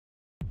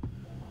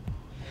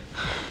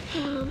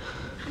Mom,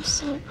 I'm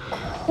so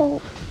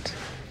cold.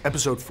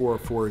 Episode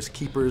 404 is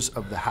Keepers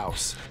of the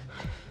House.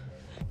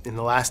 In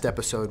the last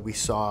episode, we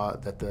saw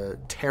that the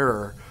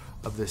terror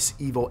of this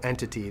evil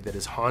entity that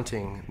is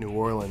haunting New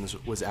Orleans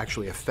was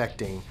actually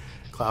affecting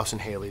Klaus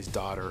and Hayley's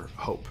daughter,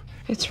 Hope.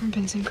 It's from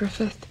Vincent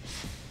Griffith.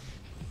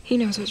 He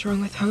knows what's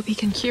wrong with Hope. He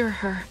can cure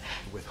her.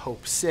 With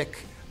Hope sick,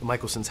 the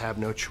Michelsons have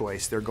no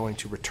choice. They're going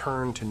to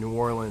return to New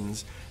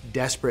Orleans,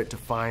 desperate to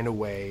find a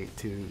way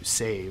to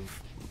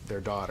save their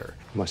daughter.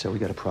 Marcel, we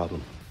got a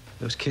problem.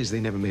 Those kids, they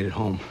never made it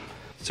home.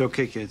 It's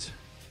okay, kids.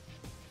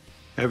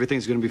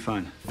 Everything's gonna be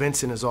fine.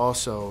 Vincent is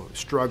also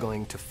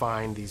struggling to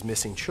find these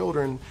missing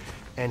children,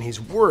 and he's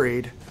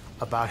worried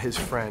about his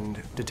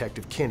friend,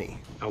 Detective Kinney.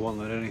 I won't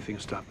let anything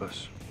stop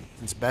us.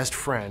 His best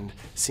friend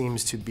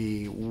seems to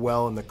be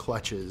well in the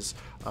clutches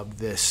of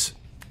this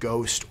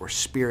ghost or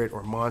spirit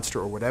or monster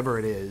or whatever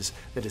it is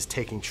that is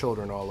taking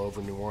children all over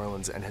New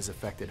Orleans and has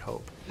affected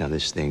Hope. Now,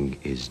 this thing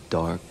is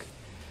dark,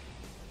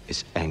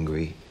 it's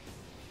angry,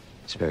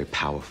 it's very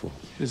powerful.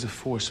 It is a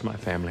force my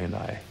family and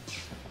I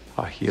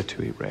are here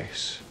to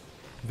erase.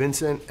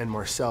 Vincent and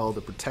Marcel,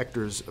 the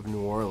protectors of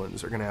New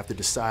Orleans, are going to have to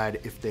decide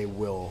if they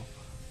will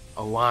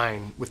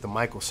align with the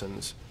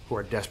Michelsons, who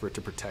are desperate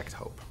to protect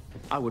Hope.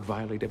 I would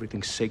violate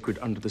everything sacred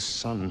under the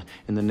sun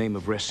in the name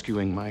of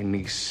rescuing my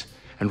niece.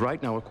 And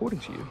right now,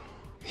 according to you,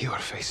 you are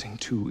facing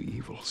two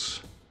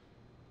evils.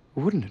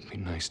 Wouldn't it be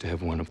nice to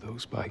have one of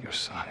those by your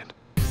side?